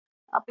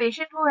A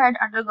patient who had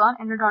undergone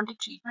endodontic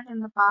treatment in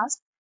the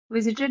past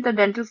visited the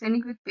dental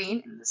clinic with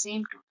pain in the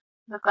same tooth.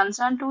 The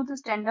concerned tooth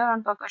is tender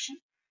on percussion,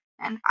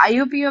 and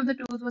IOP of the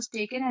tooth was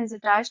taken and is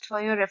attached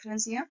for your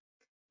reference here.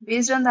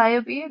 Based on the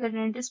IOP, the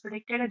dentist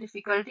predicted a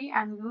difficulty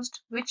and used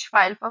which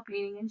file for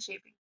cleaning and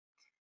shaping.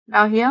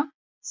 Now here,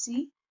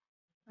 see,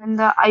 when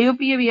the IOP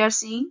we are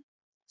seeing,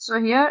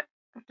 so here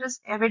it is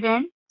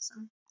evident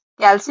some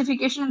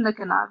calcification in the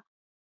canal.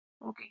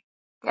 Okay,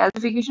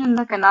 calcification in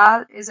the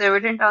canal is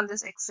evident on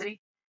this X-ray.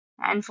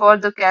 And for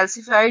the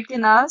calcified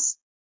canals,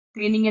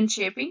 cleaning and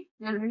shaping,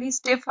 generally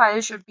stiff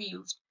file should be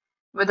used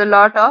with a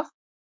lot of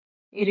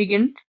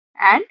irrigant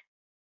and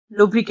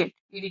lubricant,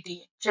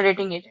 EDTA,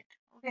 gelating agent.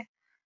 Okay,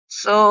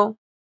 so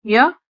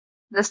here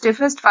the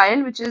stiffest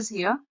file which is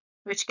here,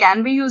 which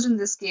can be used in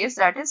this case,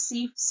 that is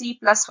C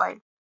plus file.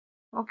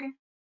 Okay,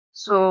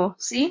 so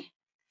see,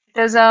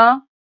 it is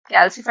a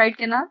calcified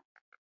canal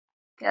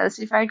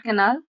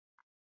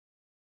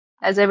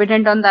as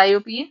evident on the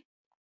IOPA.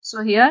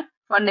 So here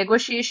for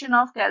negotiation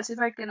of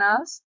calcified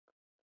canals,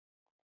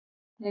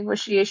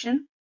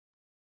 negotiation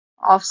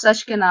of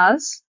such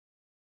canals,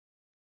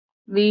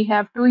 we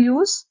have to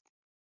use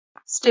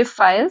stiff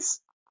files.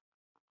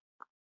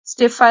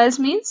 Stiff files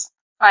means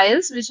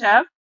files which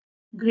have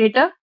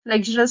greater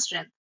flexural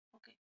strength.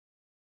 Okay.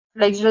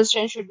 Flexural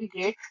strength should be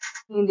great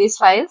in these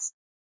files,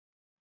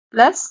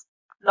 plus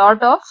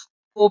lot of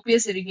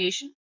copious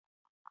irrigation,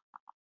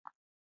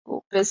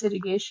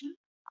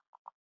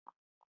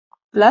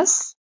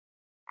 plus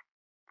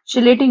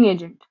chelating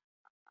agent.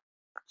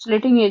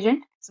 Chelating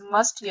agent is a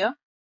must here.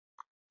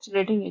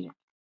 Chelating agent.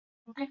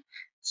 Okay.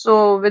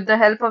 So with the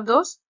help of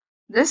those,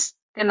 this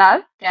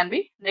canal can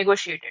be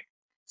negotiated.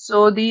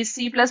 So these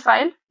C plus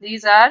file,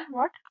 these are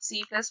what?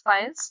 C plus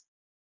files.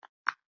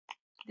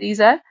 These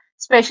are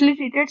specially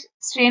treated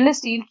stainless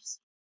steel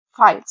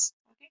files.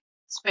 Okay.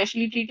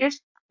 Specially treated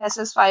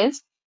SS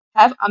files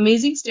have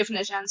amazing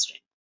stiffness and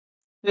strength.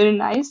 Very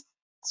nice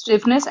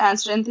stiffness and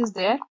strength is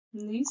there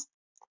in these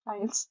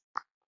files.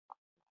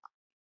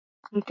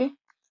 Okay.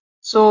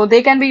 So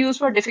they can be used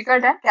for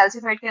difficult and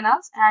calcified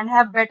canals and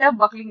have better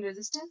buckling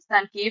resistance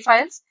than K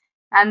files,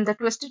 and the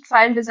twisted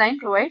file design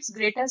provides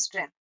greater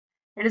strength.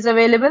 It is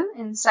available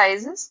in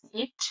sizes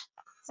 8,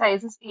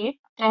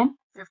 10,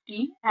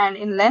 15 and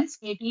in lengths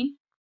 18,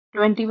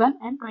 21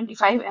 and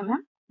 25 mm.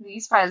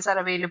 These files are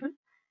available.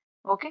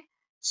 Okay.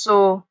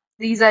 So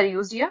these are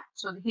used here.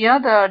 So here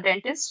the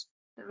dentist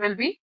will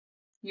be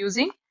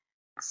using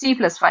C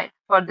plus file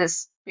for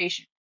this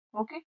patient.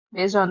 Okay.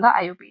 Based on the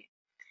IOP.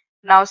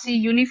 Now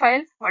see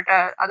unifile. What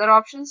are other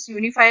options?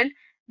 Unifile,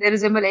 they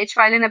resemble H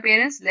file in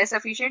appearance, less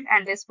efficient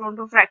and less prone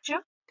to fracture.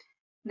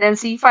 Then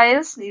C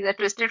files, these are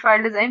twisted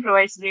file design,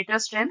 provides greater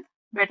strength,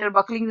 better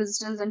buckling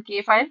resistance than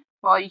K file.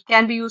 Or it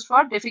can be used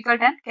for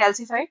difficult and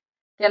calcified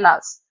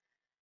canals.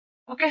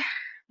 Okay,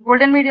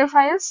 golden medial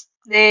files,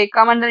 they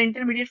come under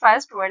intermediate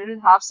files provided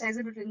with half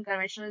sizes between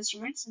conventional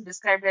instruments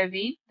described by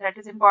Wien. That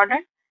is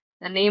important.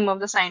 The name of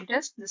the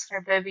scientist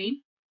described by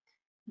Wien.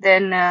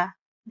 Then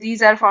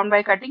these are formed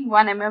by cutting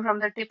 1 mm from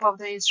the tip of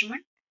the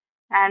instrument,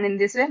 and in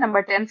this way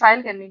number 10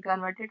 file can be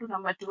converted to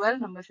number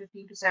 12, number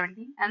 15 to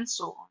 17 and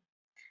so on.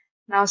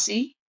 Now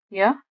see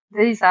here,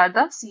 these are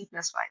the C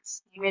plus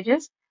files,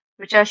 images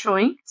which are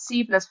showing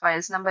C plus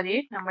files, number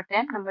 8, number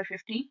 10, number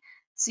 15.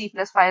 C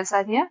plus files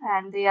are here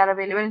and they are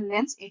available in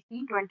lengths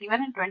 18,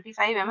 21 and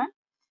 25 mm.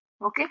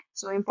 Okay,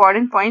 so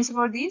important points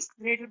about these: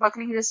 greater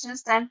buckling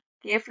resistance than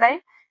K file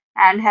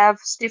and have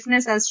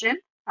stiffness and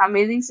strength,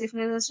 amazing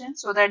stiffness and strength,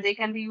 so that they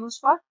can be used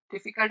for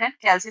difficult and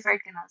calcified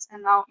canals.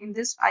 And now in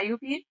this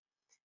IUP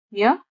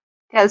here,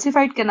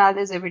 calcified canal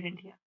is evident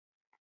here.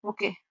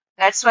 Okay,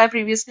 that's why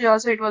previously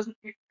also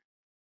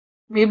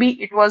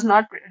maybe it was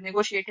not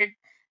negotiated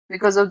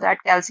because of that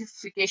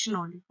calcification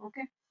only.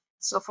 Okay,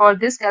 so for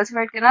this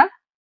calcified canal,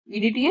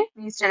 EDTA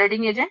means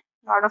chelating agent,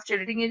 lot of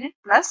chelating agent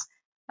plus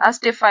a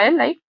stiff file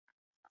like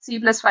C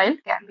plus file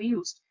can be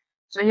used.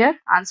 So here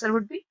answer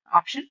would be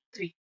option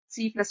 3,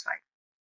 C plus file.